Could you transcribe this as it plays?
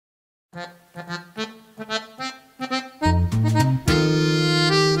Hey,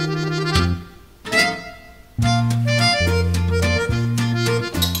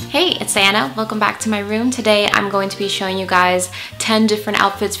 it's Diana. Welcome back to my room. Today I'm going to be showing you guys 10 different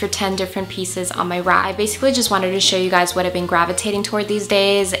outfits for 10 different pieces on my rack. I basically just wanted to show you guys what I've been gravitating toward these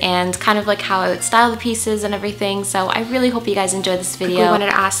days and kind of like how I would style the pieces and everything. So I really hope you guys enjoyed this video. I wanted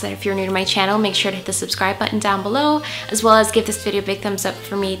to ask that if you're new to my channel, make sure to hit the subscribe button down below, as well as give this video a big thumbs up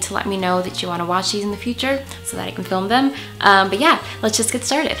for me to let me know that you want to watch these in the future so that I can film them. But yeah, let's just get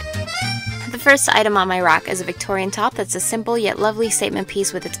started. The first item on my rack is a Victorian top that's a simple yet lovely statement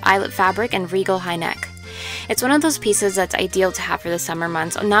piece with its eyelet fabric and regal high neck. It's one of those pieces that's ideal to have for the summer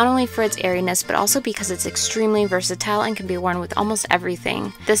months, not only for its airiness but also because it's extremely versatile and can be worn with almost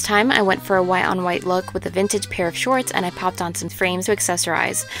everything. This time I went for a white on white look with a vintage pair of shorts, and I popped on some frames to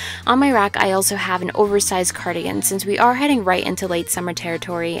accessorize. On my rack I also have an oversized cardigan, since we are heading right into late summer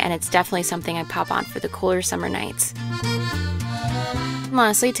territory, and it's definitely something I pop on for the cooler summer nights.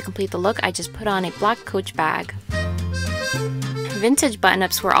 Lastly, to complete the look, I just put on a black Coach bag. Vintage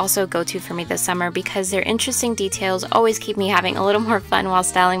button-ups were also a go-to for me this summer because their interesting details always keep me having a little more fun while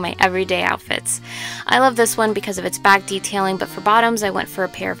styling my everyday outfits. I love this one because of its back detailing, but for bottoms I went for a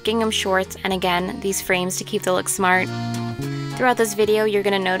pair of gingham shorts, and again, these frames to keep the look smart. Throughout this video, you're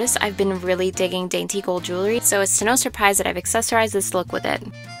going to notice I've been really digging dainty gold jewelry, so it's to no surprise that I've accessorized this look with it.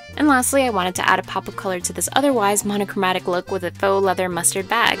 And lastly, I wanted to add a pop of color to this otherwise monochromatic look with a faux leather mustard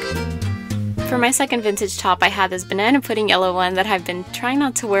bag. For my second vintage top, I had this banana pudding yellow one that I've been trying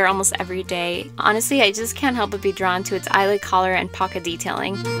not to wear almost every day. Honestly, I just can't help but be drawn to its eyelet collar and pocket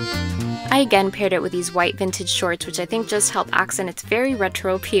detailing. I again paired it with these white vintage shorts, which I think just helped accent its very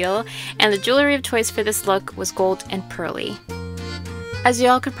retro appeal, and the jewelry of choice for this look was gold and pearly. As you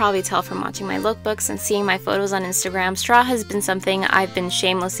all could probably tell from watching my lookbooks and seeing my photos on Instagram, straw has been something I've been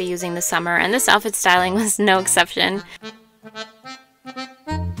shamelessly using this summer, and this outfit styling was no exception.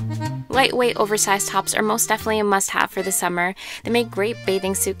 Lightweight, oversized tops are most definitely a must-have for the summer. They make great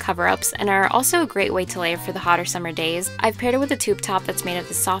bathing suit cover-ups and are also a great way to layer for the hotter summer days. I've paired it with a tube top that's made of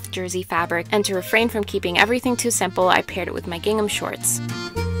the soft jersey fabric, and to refrain from keeping everything too simple, I paired it with my gingham shorts.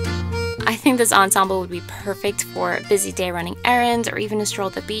 I think this ensemble would be perfect for a busy day running errands or even a stroll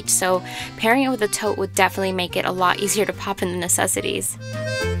at the beach, so pairing it with a tote would definitely make it a lot easier to pop in the necessities.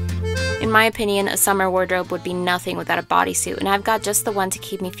 In my opinion, a summer wardrobe would be nothing without a bodysuit, and I've got just the one to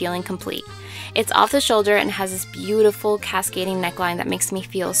keep me feeling complete. It's off the shoulder and has this beautiful cascading neckline that makes me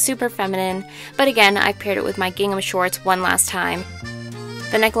feel super feminine, but again, I paired it with my gingham shorts one last time.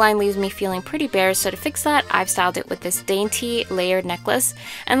 The neckline leaves me feeling pretty bare, so to fix that, I've styled it with this dainty layered necklace.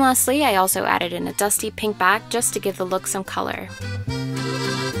 And lastly, I also added in a dusty pink bag just to give the look some color.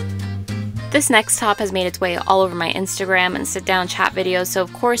 This next top has made its way all over my Instagram and sit-down chat videos, so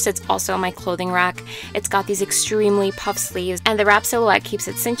of course it's also on my clothing rack. It's got these extremely puff sleeves, and the wrap silhouette keeps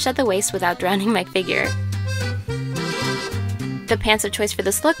it cinched at the waist without drowning my figure. The pants of choice for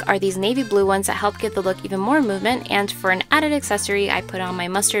this look are these navy blue ones that help give the look even more movement, and for an added accessory I put on my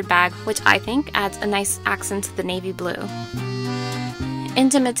mustard bag, which I think adds a nice accent to the navy blue.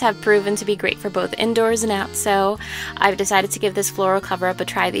 Intimates have proven to be great for both indoors and out, so I've decided to give this floral cover-up a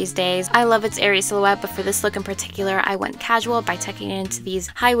try these days. I love its airy silhouette, but for this look in particular I went casual by tucking it into these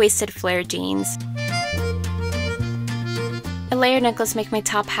high-waisted flare jeans. A layered necklace makes my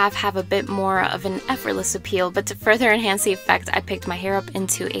top half have a bit more of an effortless appeal, but to further enhance the effect, I picked my hair up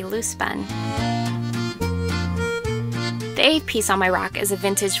into a loose bun. The eighth piece on my rack is a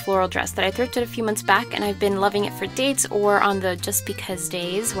vintage floral dress that I thrifted a few months back, and I've been loving it for dates or on the just because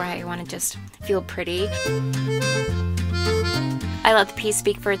days where I want to just feel pretty. I let the piece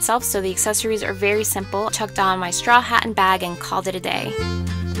speak for itself, so the accessories are very simple. I chucked on my straw hat and bag and called it a day.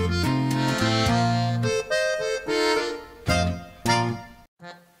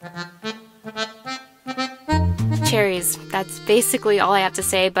 Cherries. That's basically all I have to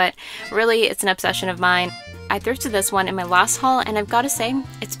say, but really it's an obsession of mine. I thrifted this one in my last haul, and I've got to say,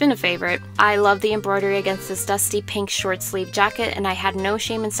 it's been a favorite. I love the embroidery against this dusty pink short sleeve jacket, and I had no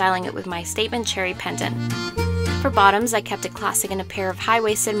shame in styling it with my statement cherry pendant. For bottoms, I kept it classic in a pair of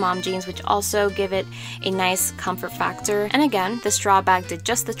high-waisted mom jeans, which also give it a nice comfort factor, and again, the straw bag did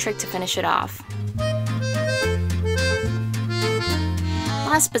just the trick to finish it off.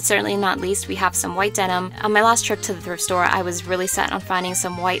 Last but certainly not least, we have some white denim. On my last trip to the thrift store, I was really set on finding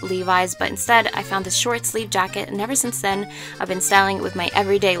some white Levi's, but instead I found this short sleeve jacket, and ever since then I've been styling it with my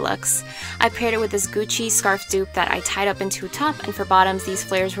everyday looks. I paired it with this Gucci scarf dupe that I tied up into a top, and for bottoms these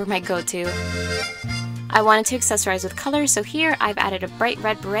flares were my go-to. I wanted to accessorize with color, so here I've added a bright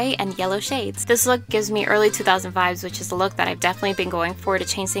red beret and yellow shades. This look gives me early 2000 vibes, which is a look that I've definitely been going for to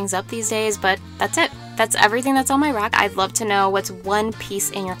change things up these days, but that's it. That's everything that's on my rack. I'd love to know what's one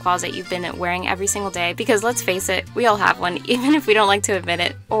piece in your closet you've been wearing every single day, because let's face it, we all have one, even if we don't like to admit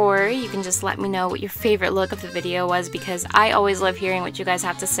it. Or you can just let me know what your favorite look of the video was, because I always love hearing what you guys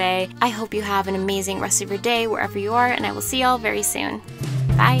have to say. I hope you have an amazing rest of your day wherever you are, and I will see y'all very soon.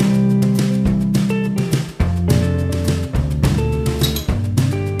 Bye!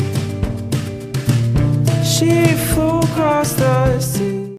 She flew across the sea.